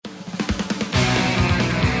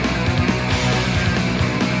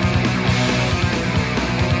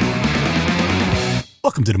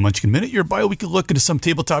Welcome to the Munchkin Minute, your bi-weekly look into some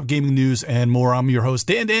tabletop gaming news and more. I'm your host,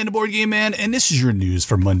 Dan, the Board Game Man, and this is your news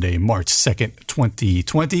for Monday, March 2nd,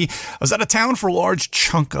 2020. I was out of town for a large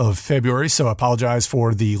chunk of February, so I apologize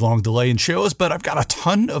for the long delay in shows, but I've got a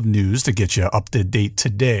ton of news to get you up to date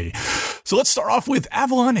today. So let's start off with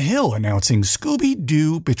Avalon Hill announcing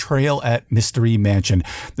Scooby-Doo Betrayal at Mystery Mansion.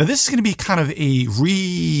 Now, this is going to be kind of a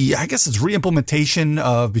re-implementation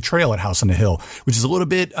of Betrayal at House on the Hill, which is a little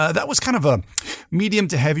bit, that was kind of a medium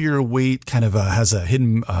to heavier weight, kind of has a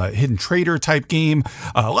hidden traitor type game.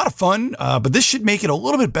 A lot of fun, but this should make it a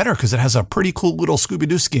little bit better because it has a pretty cool little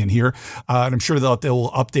Scooby-Doo skin here. And I'm sure that they'll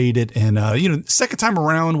update it. And, second time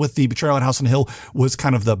around with the Betrayal at House on the Hill was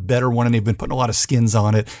kind of the better one, and they've been putting a lot of skins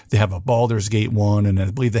on it. They have a Baldur's Gate one, and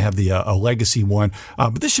I believe they have a Legacy one.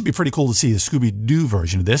 But this should be pretty cool to see the Scooby-Doo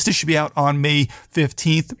version of this. This should be out on May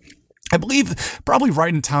 15th. I believe probably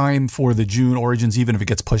right in time for the June Origins, even if it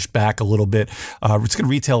gets pushed back a little bit. It's going to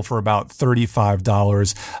retail for about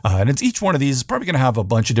 $35. And it's each one of these is probably going to have a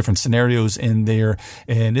bunch of different scenarios in there.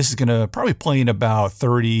 And this is going to probably play in about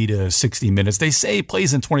 30 to 60 minutes. They say it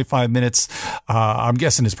plays in 25 minutes. I'm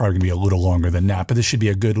guessing it's probably going to be a little longer than that, but this should be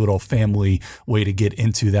a good little family way to get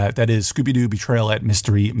into that. That is Scooby-Doo Betrayal at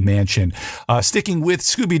Mystery Mansion. Sticking with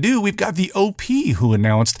Scooby-Doo, we've got the OP who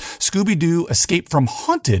announced Scooby-Doo Escape from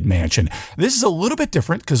Haunted Mansion. This is a little bit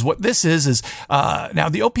different because what this is now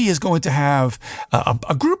the OP is going to have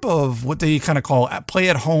a group of what they kind of call play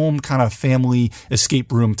at home kind of family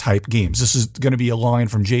escape room type games. This is going to be a line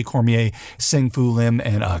from Jay Cormier, Seng Fu Lim,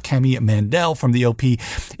 and Camille Mandel from the OP,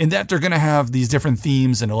 in that they're going to have these different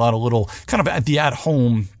themes and a lot of little kind of at the at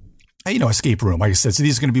home escape room, like I said. So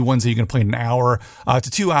these are going to be ones that you're going to play in an hour to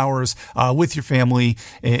 2 hours with your family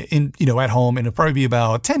at home, and it'll probably be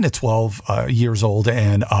about 10 to 12 years old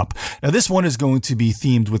and up. Now, this one is going to be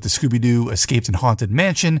themed with the Scooby-Doo Escaped in Haunted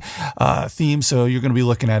Mansion theme, so you're going to be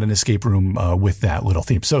looking at an escape room with that little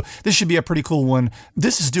theme. So this should be a pretty cool one.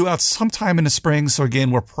 This is due out sometime in the spring, so again,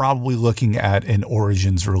 we're probably looking at an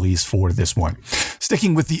Origins release for this one.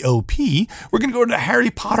 Sticking with the OP, we're going to go to the Harry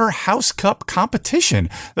Potter House Cup competition.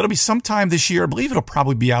 That'll be sometime this year. I believe it'll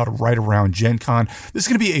probably be out right around Gen Con. This is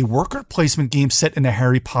going to be a worker placement game set in the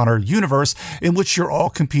Harry Potter universe in which you're all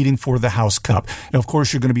competing for the House Cup. Now, of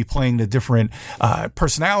course, you're going to be playing the different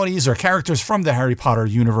personalities or characters from the Harry Potter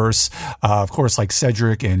universe, of course, like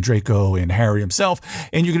Cedric and Draco and Harry himself,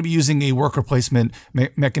 and you're going to be using a worker placement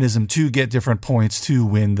mechanism to get different points to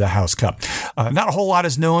win the House Cup. Not a whole lot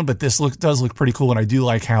is known, but this does look pretty cool, and I do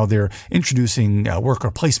like how they're introducing worker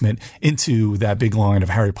placement into that big line of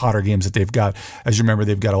Harry Potter games that they've got. As you remember,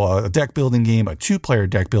 they've got a deck building game, a 2-player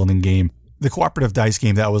deck building game. The cooperative dice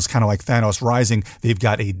game that was kind of like Thanos Rising, they've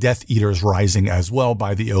got a Death Eaters Rising as well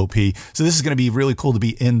by the OP. So this is going to be really cool to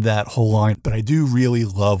be in that whole line. But I do really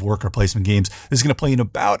love worker placement games. This is going to play in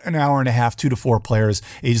about an hour and a half, 2 to 4 players,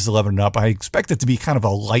 ages 11 and up. I expect it to be kind of a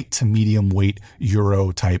light to medium weight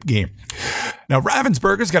Euro type game. Now,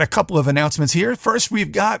 Ravensburger's got a couple of announcements here. First,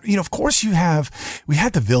 we've got, of course we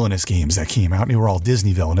had the Villainous games that came out, and they were all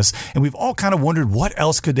Disney Villainous, and we've all kind of wondered what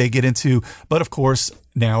else could they get into, but of course,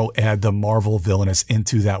 now add the Marvel Villainous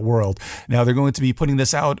into that world. Now, they're going to be putting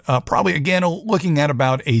this out, probably again, looking at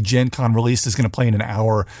about a Gen Con release. That's going to play in an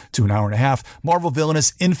hour to an hour and a half. Marvel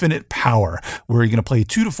Villainous Infinite Power, where you're going to play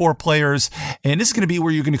 2 to 4 players, and this is going to be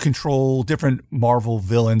where you're going to control different Marvel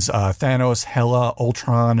villains, Thanos, Hela,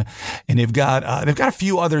 Ultron, and they've got a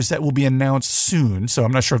few others that will be announced soon. So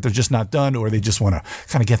I'm not sure if they're just not done or they just want to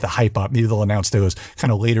kind of get the hype up. Maybe they'll announce those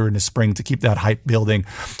kind of later in the spring to keep that hype building.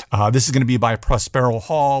 This is going to be by Prospero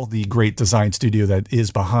Hall, the great design studio that is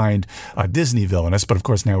behind Disney Villainous. But of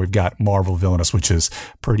course, now we've got Marvel Villainous, which is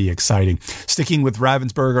pretty exciting. Sticking with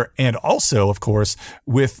Ravensburger and also, of course,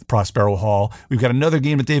 with Prospero Hall, we've got another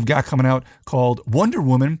game that they've got coming out called Wonder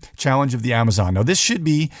Woman Challenge of the Amazon. Now, this should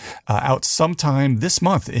be out sometime this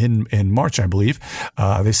month in March, I believe.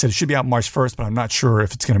 They said it should be out March 1st, but I'm not sure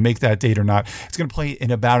if it's going to make that date or not. It's going to play in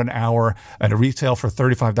about an hour at a retail for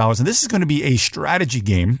 $35. And this is going to be a strategy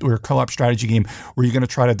game, or a co-op strategy game, where you're going to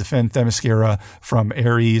try to defend Themyscira from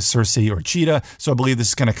Ares, Circe, or Cheetah. So I believe this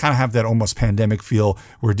is going to kind of have that almost pandemic feel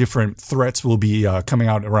where different threats will be coming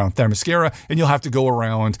out around Themyscira, and you'll have to go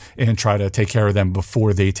around and try to take care of them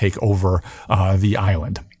before they take over the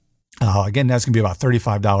island. Again, that's going to be about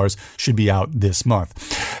 $35, should be out this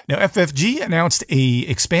month. Now, FFG announced a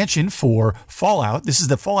expansion for Fallout. This is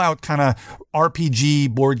the Fallout kind of RPG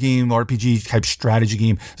board game, RPG type strategy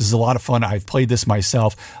game. This is a lot of fun. I've played this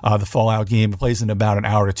myself. The Fallout game, it plays in about an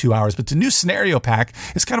hour to 2 hours. But the new scenario pack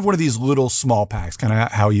is kind of one of these little small packs, kind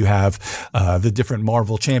of how you have the different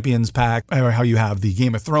Marvel Champions pack, or how you have the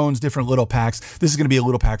Game of Thrones, different little packs. This is going to be a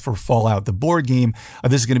little pack for Fallout, the board game.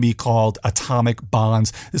 This is going to be called Atomic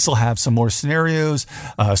Bonds. This will have some more scenarios,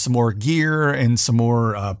 some more gear, and some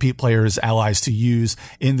more players, allies to use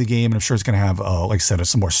in the game. And I'm sure it's going to have, like I said,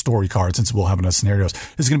 some more story cards since we'll have enough scenarios.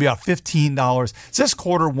 This is going to be about $15. It says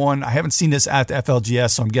Q1. I haven't seen this at the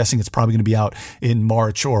FLGS, so I'm guessing it's probably going to be out in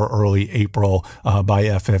March or early April by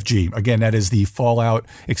FFG. Again, that is the Fallout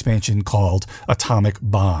expansion called Atomic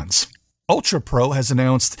Bonds. Ultra Pro has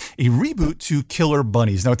announced a reboot to Killer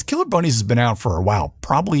Bunnies. Now, Killer Bunnies has been out for a while,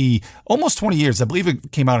 probably almost 20 years. I believe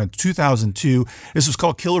it came out in 2002. This was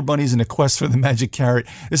called Killer Bunnies and a Quest for the Magic Carrot.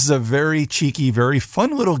 This is a very cheeky, very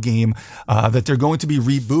fun little game that they're going to be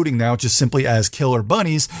rebooting now, just simply as Killer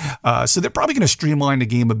Bunnies. So they're probably going to streamline the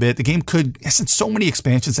game a bit. The game could, since so many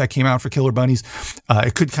expansions that came out for Killer Bunnies,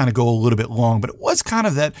 it could kind of go a little bit long, but it was kind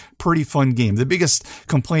of that pretty fun game. The biggest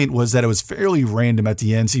complaint was that it was fairly random at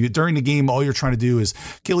the end. So during the game, all you're trying to do is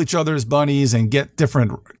kill each other's bunnies and get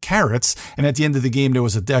different carrots. And at the end of the game, there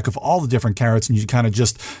was a deck of all the different carrots, and you kind of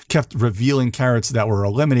just kept revealing carrots that were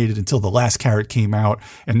eliminated until the last carrot came out,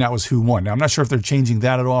 and that was who won. Now, I'm not sure if they're changing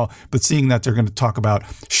that at all, but seeing that they're going to talk about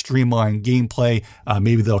streamlined gameplay,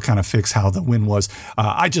 maybe they'll kind of fix how the win was.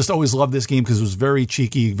 I just always loved this game because it was very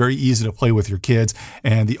cheeky, very easy to play with your kids,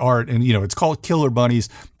 and the art, and it's called Killer Bunnies,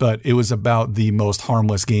 but it was about the most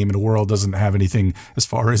harmless game in the world. Doesn't have anything as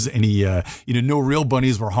far as any no real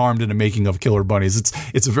bunnies were harmed in the making of Killer Bunnies.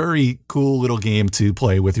 It's a very cool little game to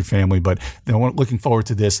play with your family, but looking forward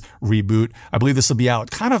to this reboot. I believe this will be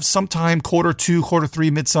out kind of sometime Q2,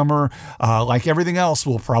 Q3, midsummer. Like everything else,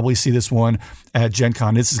 we'll probably see this one at Gen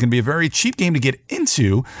Con. This is going to be a very cheap game to get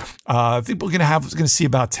into. I think we're going to see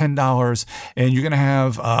about $10, and you're going to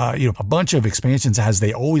have a bunch of expansions, as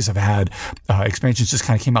they always have had. Expansions just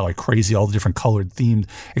kind of came out like crazy, all the different colored themed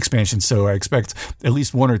expansions. So I expect at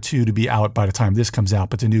least one or two to be out by the time this comes out,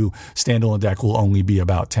 but the new standalone deck will only be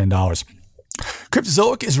about $10.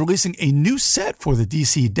 Cryptozoic is releasing a new set for the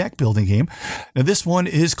DC deck building game. Now, this one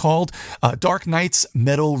is called Dark Knight's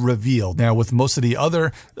Metal Reveal. Now, with most of the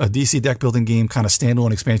other DC deck building game kind of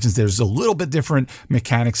standalone expansions, there's a little bit different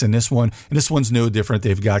mechanics in this one, and this one's no different.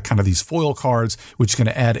 They've got kind of these foil cards, which is going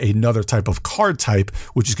to add another type of card type,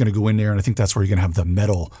 which is going to go in there, and I think that's where you're going to have the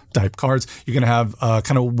metal type cards. You're going to have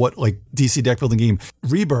kind of what like DC deck building game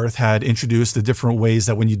Rebirth had introduced, the different ways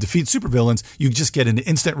that when you defeat supervillains, you just get an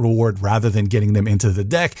instant reward rather than getting them into the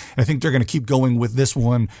deck. And I think they're going to keep going with this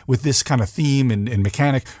one, with this kind of theme and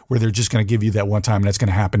mechanic, where they're just going to give you that one time, and that's going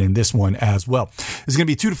to happen in this one as well. It's going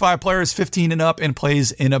to be 2 to 5 players, 15 and up, and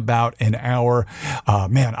plays in about an hour.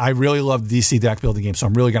 Man, I really love the DC deck building game, so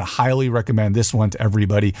I'm really going to highly recommend this one to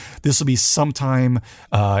everybody. This will be sometime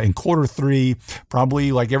in Q3,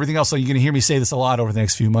 probably like everything else. So you're going to hear me say this a lot over the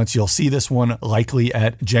next few months. You'll see this one likely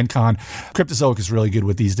at Gen Con. Cryptozoic is really good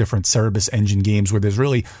with these different Cerebus engine games where there's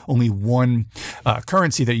really only one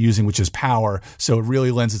currency they're using, which is power. So it really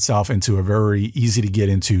lends itself into a very easy to get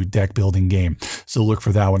into deck building game. So look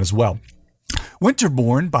for that one as well.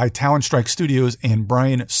 Winterborn by Talon Strike Studios and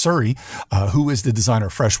Brian Surrey, who is the designer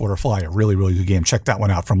of Freshwater Fly, a really, really good game. Check that one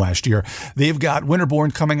out from last year. They've got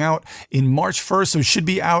Winterborn coming out in March 1st, so it should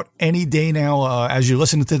be out any day now as you're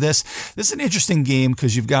listening to this. This is an interesting game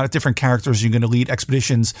because you've got different characters. You're going to lead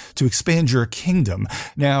expeditions to expand your kingdom.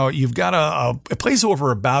 Now, you've got it plays over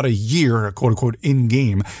about a year, quote unquote, in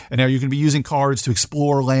game. And now you're going to be using cards to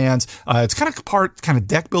explore lands. It's kind of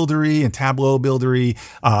deck buildery and tableau buildery,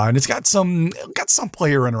 and it's got some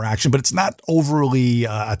player interaction, but it's not overly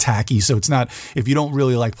attacky. So it's not, if you don't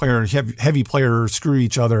really like heavy player screw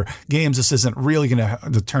each other games, this isn't really going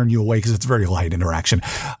to turn you away because it's very light interaction.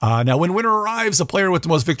 Now, when winter arrives, the player with the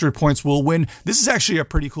most victory points will win. This is actually a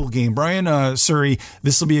pretty cool game. Brian Surrey,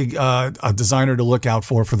 this will be a designer to look out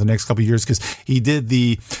for the next couple of years because he did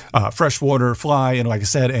the Freshwater Fly and, like I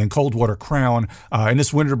said, and Coldwater Crown. And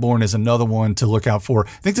this Winterborn is another one to look out for. I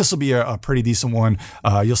think this will be a pretty decent one.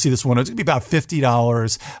 You'll see this one. It's going to be about $50.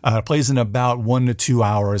 Plays in about 1 to 2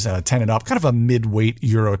 hours at 10 and up, kind of a mid-weight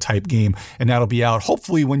Euro type game. And that'll be out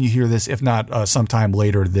hopefully when you hear this, if not sometime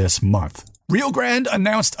later this month. Rio Grande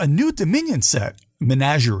announced a new Dominion set.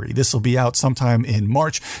 Menagerie. This will be out sometime in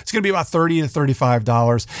March. It's going to be about $30 to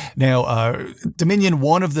 $35. Now, Dominion,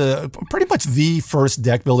 one of the pretty much the first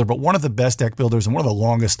deck builder, but one of the best deck builders and one of the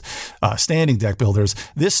longest standing deck builders.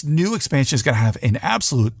 This new expansion is going to have an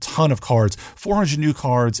absolute ton of cards, 400 new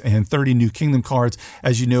cards and 30 new Kingdom cards.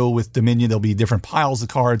 As you know, with Dominion, there'll be different piles of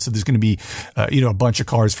cards. So there's going to be, a bunch of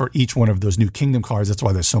cards for each one of those new Kingdom cards. That's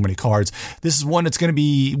why there's so many cards. This is one that's going to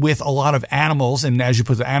be with a lot of animals. And as you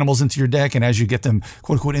put the animals into your deck and as you get them,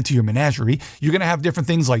 quote unquote, into your menagerie, you're going to have different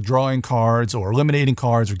things like drawing cards or eliminating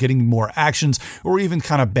cards or getting more actions or even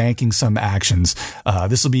kind of banking some actions.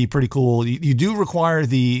 This will be pretty cool. You do require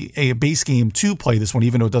a base game to play this one,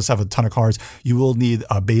 even though it does have a ton of cards. You will need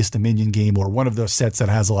a base Dominion game or one of those sets that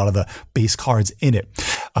has a lot of the base cards in it.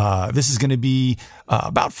 This is going to be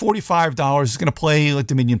about $45. It's going to play like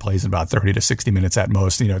Dominion plays in about 30 to 60 minutes at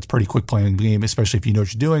most. It's a pretty quick playing game, especially if you know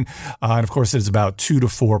what you're doing. And of course, it's about 2 to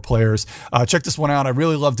 4 players. Check this one out. I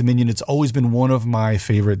really love Dominion. It's always been one of my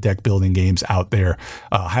favorite deck building games out there.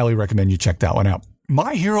 Highly recommend you check that one out.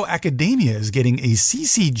 My Hero Academia is getting a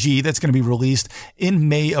CCG that's going to be released in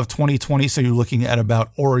May of 2020. So you're looking at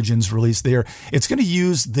about Origins release there. It's going to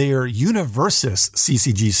use their Universus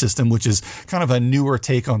CCG system, which is kind of a newer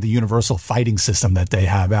take on the Universal fighting system that they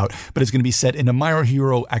have out, but it's going to be set in a My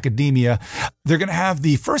Hero Academia. They're going to have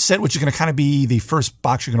the first set, which is going to kind of be the first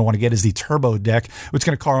box you're going to want to get, is the Turbo deck, which is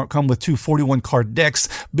going to come with 2 41 card decks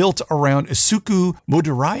built around Isuku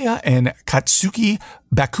Modiraya and Katsuki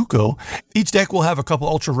Bakuko. Each deck will have a couple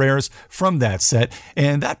ultra rares from that set,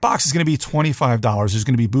 and that box is going to be $25. There's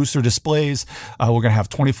going to be booster displays. We're going to have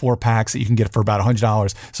 24 packs that you can get for about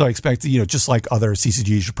 $100. So I expect, just like other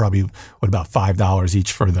CCGs, you're probably about $5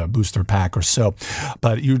 each for the booster pack or so.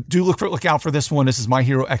 But you do look out for this one. This is My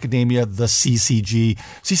Hero Academia, the CCG.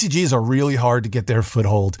 CCGs are really hard to get their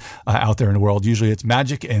foothold out there in the world. Usually it's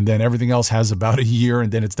Magic, and then everything else has about a year,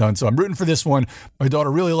 and then it's done. So I'm rooting for this one. My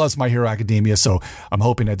daughter really loves My Hero Academia, so I'm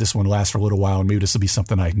hoping that this one lasts for a little while, and maybe this will be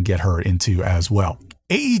something I can get her into as well.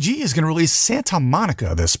 AEG is going to release Santa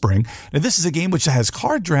Monica this spring. Now, this is a game which has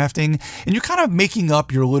card drafting, and you're kind of making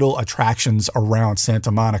up your little attractions around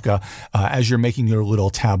Santa Monica as you're making your little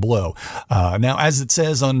tableau. Now, as it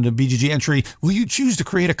says on the BGG entry, will you choose to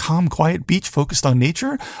create a calm, quiet beach focused on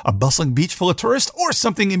nature, a bustling beach full of tourists, or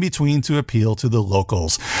something in between to appeal to the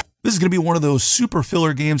locals? This is going to be one of those super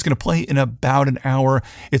filler games, going to play in about an hour.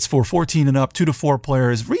 It's for 14 and up, 2 to 4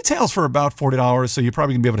 players. Retails for about $40, so you're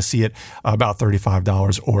probably going to be able to see it about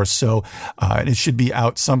 $35 or so. And it should be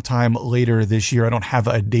out sometime later this year. I don't have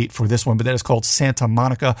a date for this one, but that is called Santa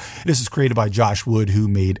Monica. This is created by Josh Wood, who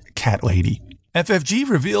made Cat Lady. FFG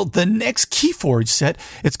revealed the next Keyforge set.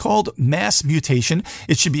 It's called Mass Mutation.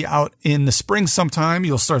 It should be out in the spring sometime.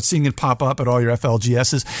 You'll start seeing it pop up at all your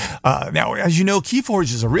FLGSs. Now, as you know,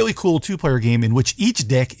 Keyforge is a really cool 2-player game in which each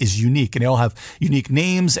deck is unique, and they all have unique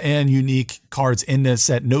names and unique cards in the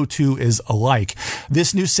set. No two is alike.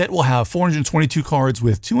 This new set will have 422 cards,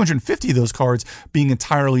 with 250 of those cards being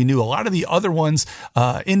entirely new. A lot of the other ones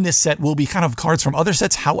in this set will be kind of cards from other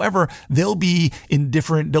sets. However, they'll be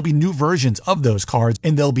new versions of those cards,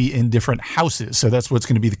 and they'll be in different houses. So that's what's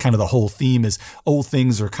going to be the whole theme, is old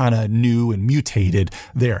things are kind of new and mutated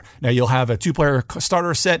there. Now you'll have a 2-player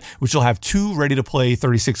starter set, which will have 2 ready to play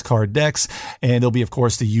 36 card decks. And there'll be, of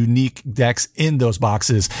course, the unique decks in those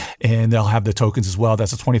boxes, and they'll have the tokens as well.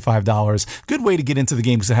 That's a $25. Good way to get into the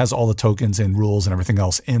game because it has all the tokens and rules and everything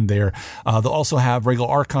else in there. They'll also have regular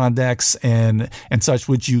Archon decks and such,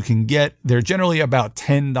 which you can get. They're generally about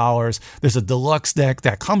 $10. There's a deluxe deck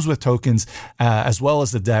that comes with tokens, as well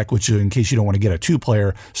as the deck, which, in case you don't want to get a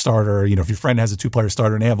 2-player starter, if your friend has a 2-player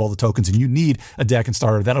starter and they have all the tokens and you need a deck and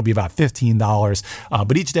starter, that'll be about $15.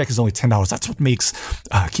 But each deck is only $10. That's what makes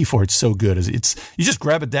Keyforge so good. Is you just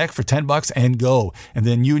grab a deck for $10 and go, and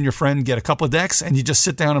then you and your friend get a couple of decks and you just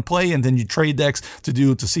sit down and play, and then you trade decks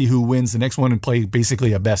to see who wins the next one and play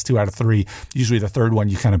basically a best 2 out of 3. Usually the third one,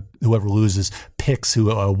 whoever loses picks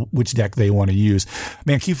which deck they want to use.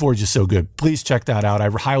 Man, Keyforge is so good. Please check that out. I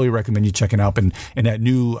highly recommend you checking out. And that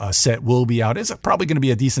new set will be out. It's probably going to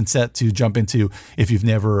be a decent set to jump into if you've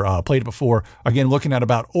never played it before. Again, looking at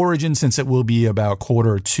about Origin, since it will be about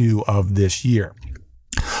Q2 of this year.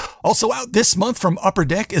 Also out this month from Upper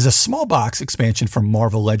Deck is a small box expansion from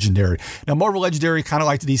Marvel Legendary. Now, Marvel Legendary, kind of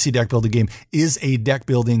like the DC deck building game, is a deck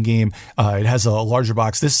building game. It has a larger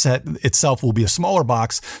box. This set itself will be a smaller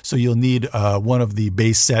box, so you'll need one of the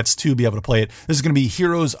base sets to be able to play it. This is going to be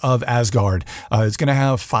Heroes of Asgard. It's going to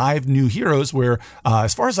have 5 new heroes where,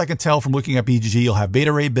 as far as I can tell from looking at BGG, you'll have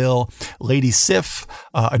Beta Ray Bill, Lady Sif,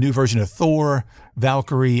 a new version of Thor,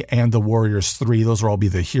 Valkyrie, and the Warriors 3. Those will all be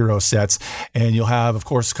the hero sets. And you'll have, of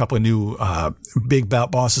course, a couple of new big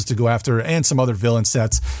bosses to go after and some other villain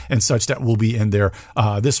sets and such that will be in there.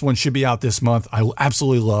 This one should be out this month. I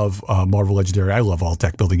absolutely love Marvel Legendary. I love all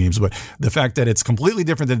deck building games, but the fact that it's completely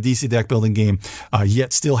different than a DC deck building game,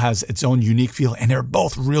 yet still has its own unique feel, and they're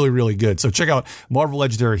both really, really good. So check out Marvel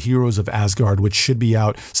Legendary Heroes of Asgard, which should be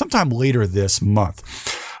out sometime later this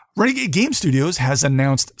month. Renegade Game Studios has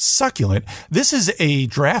announced Succulent. This is a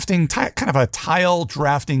drafting, kind of a tile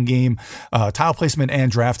drafting game, tile placement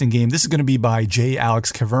and drafting game. This is going to be by J.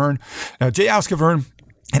 Alex Cavern. Now, J. Alex Cavern,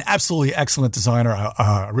 an absolutely excellent designer.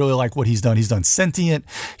 I really like what he's done. He's done Sentient.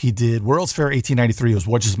 He did World's Fair 1893,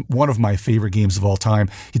 which is one of my favorite games of all time.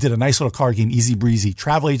 He did a nice little card game, Easy Breezy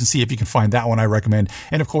Travel Agency. If you can find that one, I recommend.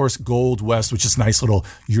 And of course, Gold West, which is a nice little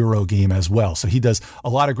Euro game as well. So he does a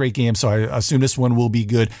lot of great games. So I assume this one will be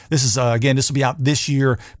good. This is, again, this will be out this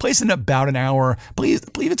year. Plays in about an hour. I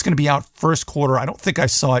believe it's going to be out first quarter. I don't think I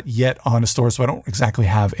saw it yet on the store, so I don't exactly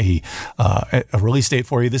have a release date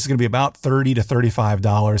for you. This is going to be about $30 to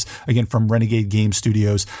 $35. Again, from Renegade Game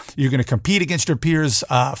Studios. You're going to compete against your peers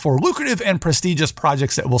for lucrative and prestigious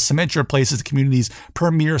projects that will cement your place as the community's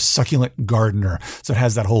premier succulent gardener. So it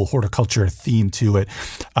has that whole horticulture theme to it.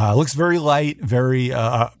 Looks very light, very,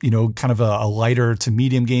 kind of a lighter to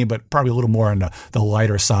medium game, but probably a little more on the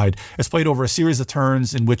lighter side. It's played over a series of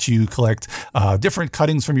turns in which you collect different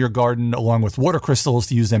cuttings from your garden along with water crystals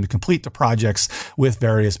to use them to complete the projects with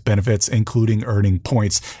various benefits, including earning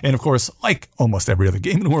points. And of course, like almost every other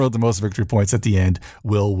game in the world, the most victory points at the end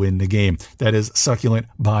will win the game. That is Succulent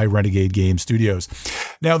by Renegade Game Studios.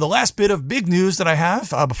 Now, the last bit of big news that I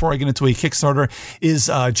have before I get into a Kickstarter is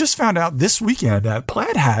just found out this weekend that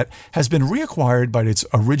Plaid Hat has been reacquired by its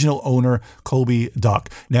original owner, Colby Duck.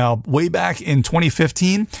 Now, way back in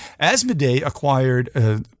 2015, Asmodee acquired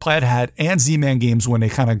Plaid Hat and Z-Man Games when they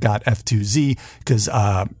kind of got F2Z because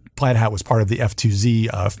Plaid Hat was part of the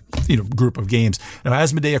F2Z group of games. Now,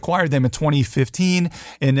 Asmodee acquired them in 2015,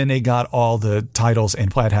 and then they got all the titles in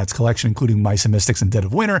Plaid Hat's collection, including Mice and Mystics and Dead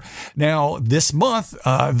of Winter. Now, this month,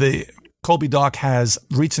 the Colby Dock has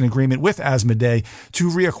reached an agreement with Asmodee to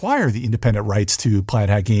reacquire the independent rights to Plaid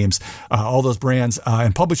Hat games, all those brands,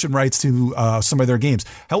 and publishing rights to some of their games.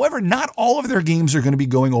 However, not all of their games are going to be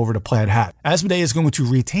going over to Plaid Hat. Asmodee is going to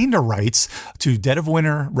retain the rights to Dead of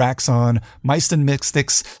Winter, Raxon, Mice and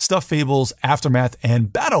Mystics, Stuffed Fables, Aftermath,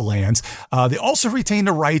 and Battlelands. They also retain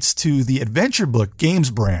the rights to the Adventure Book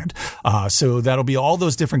Games brand. So that'll be all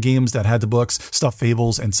those different games that had the books, Stuffed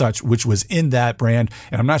Fables and such, which was in that brand.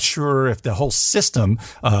 And I'm not sure if the whole system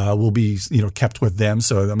will be kept with them.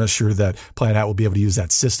 So I'm not sure that Plaid Hat will be able to use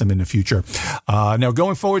that system in the future. Now,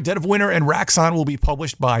 going forward, Dead of Winter and Raxon will be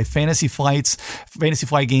published by Fantasy Flight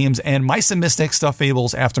Games, and Mice and Mystics, Stuffed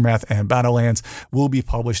Fables, Aftermath, and Battlelands will be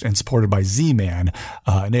published and supported by Z-Man.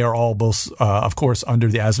 And they are all both, of course, under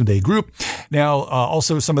the Asmodee group. Now,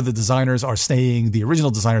 also some of the designers are staying, the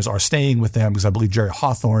original designers are staying with them because I believe Jerry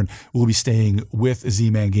Hawthorne will be staying with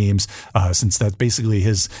Z-Man Games since that's basically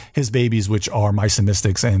his babies, which are Mice and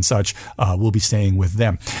Mystics and such, will be staying with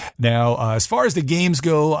them. Now, as far as the games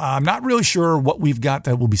go, I'm not really sure what we've got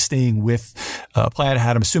that will be staying with Plaid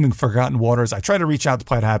Hat. I'm assuming Forgotten Waters. I tried to reach out to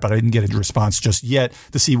Plaid Hat, but I didn't get a response just yet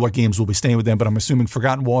to see what games will be staying with them, but I'm assuming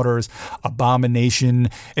Forgotten Waters, Abomination,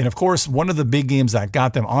 and of course, one of the big games that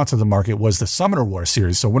got them onto the market was the Summoner Wars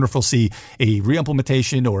series. So wonderful to see a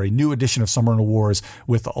re-implementation or a new edition of Summoner Wars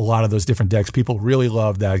with a lot of those different decks. People really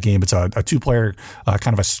love that game. It's a two-player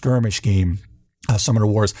kind of a skirmish game. Summoner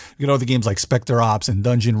Wars. The games like Spectre Ops and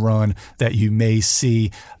Dungeon Run that you may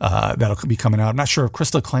see that'll be coming out. I'm not sure if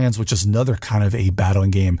Crystal Clans, which is another kind of a battling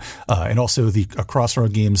game, and also the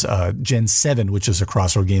Crossroad games, Gen 7, which is a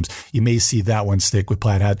Crossroad games. You may see that one stick with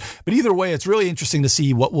Plaid Hat. But either way, it's really interesting to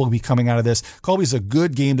see what will be coming out of this. Colby's a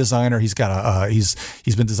good game designer. He's got he's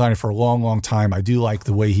been designing for a long, long time. I do like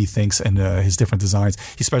the way he thinks and his different designs.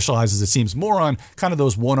 He specializes, it seems, more on kind of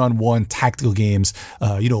those one-on-one tactical games,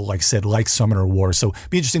 like I said, like Summoner Wars. So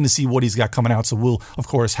be interesting to see what he's got coming out. So we'll, of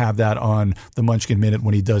course, have that on the Munchkin Minute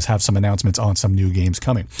when he does have some announcements on some new games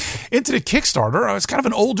coming. Into the Kickstarter. It's kind of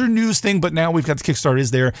an older news thing, but now we've got the Kickstarter is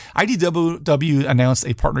there. IDW announced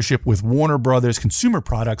a partnership with Warner Brothers Consumer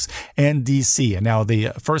Products and DC. And now the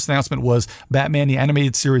first announcement was Batman the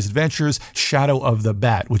Animated Series Adventures, Shadow of the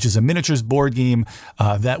Bat, which is a miniatures board game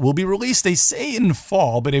that will be released, they say, in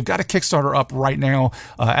fall, but they've got a Kickstarter up right now.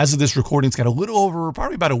 As of this recording, it's got a little over,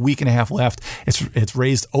 probably about a week and a half left. It's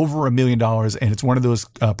raised over $1 million, and it's one of those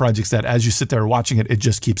projects that as you sit there watching it, it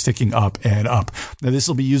just keeps ticking up and up. Now, this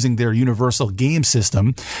will be using their universal game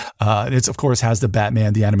system. It's, of course, has the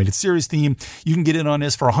Batman, the animated series theme. You can get in on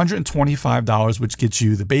this for $125, which gets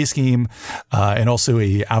you the base game and also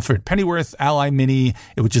a Alfred Pennyworth Ally Mini,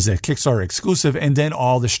 which is a Kickstarter exclusive, and then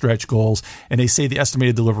all the stretch goals. And they say the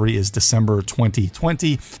estimated delivery is December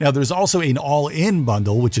 2020. Now, there's also an all-in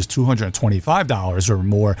bundle, which is $225 or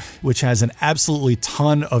more, which has an absolutely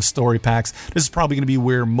ton of story packs. This is probably going to be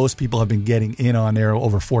where most people have been getting in on there.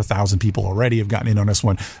 Over 4,000 people already have gotten in on this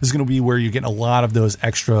one. This is going to be where you're getting a lot of those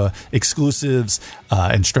extra exclusives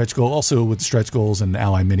and stretch goals, also with the stretch goals and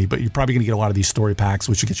Ally Mini, but you're probably going to get a lot of these story packs,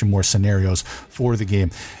 which will get you more scenarios for the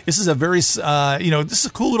game. This is a very, this is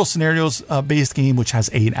a cool little scenarios based game, which has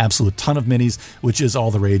an absolute ton of minis, which is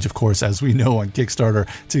all the rage, of course, as we know on Kickstarter,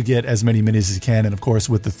 to get as many minis as you can. And of course,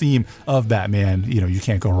 with the theme of Batman, you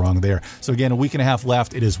can't go wrong there. So again, a week and a half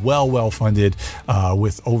left. It is well funded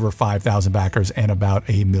with over 5,000 backers and about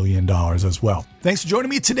 $1 million as well. Thanks for joining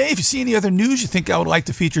me today. If you see any other news you think I would like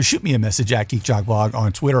to feature, shoot me a message at GeekJockBlog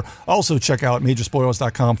on Twitter. Also, check out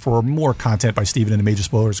Majorspoilers.com for more content by Steven and the Major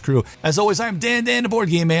Spoilers crew. As always, I'm Dan, the Board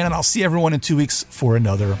Game Man, and I'll see everyone in 2 weeks for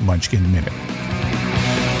another Munchkin Minute.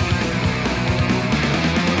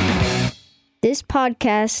 This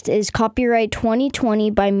podcast is copyright 2020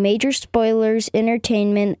 by Major Spoilers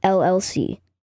Entertainment, LLC.